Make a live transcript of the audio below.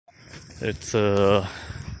It's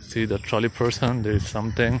see the trolley person. There is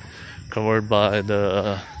something covered by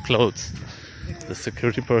the clothes. The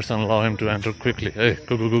security person allow him to enter quickly. Hey,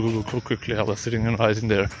 go quickly. I was sitting and rising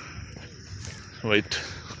there. Wait.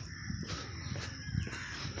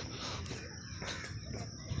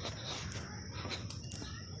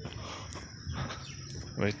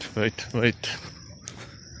 Wait.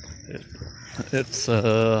 It's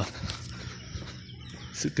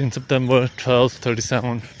 16 September,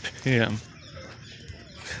 12:37 p.m.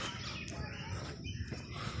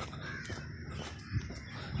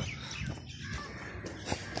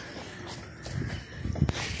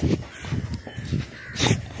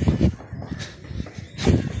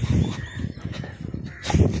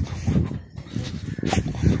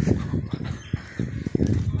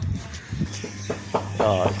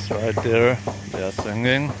 It's right there. They are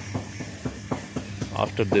swinging.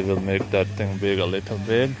 After they will make that thing big, a little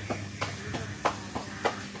big.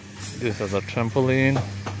 This is a trampoline.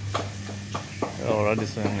 They're already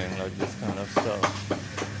swinging like this kind of stuff.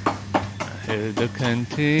 Here is the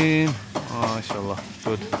canteen. MashaAllah,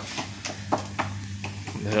 good.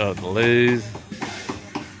 There are the lays.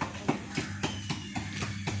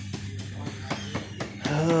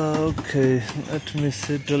 Okay, let me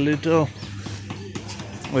sit a little.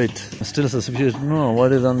 Wait, still suspicious. No,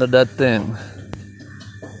 what is under that thing?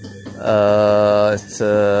 It's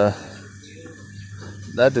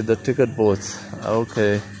that is the ticket booth.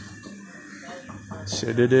 Okay,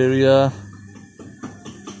 shaded area.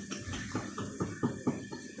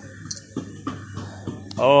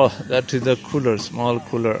 Oh, that is the cooler, small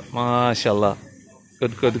cooler. MashaAllah,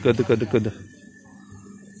 good.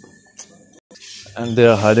 And they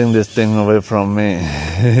are hiding this thing away from me.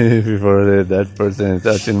 Before that person is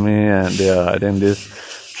touching me, and they are hiding this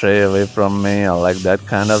tray away from me. I like that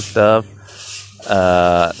kind of stuff.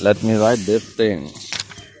 Let me write this thing.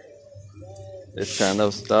 This kind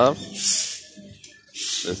of stuff.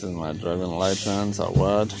 This is my driving license or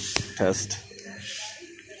what? Test.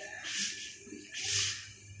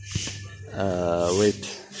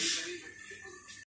 Wait.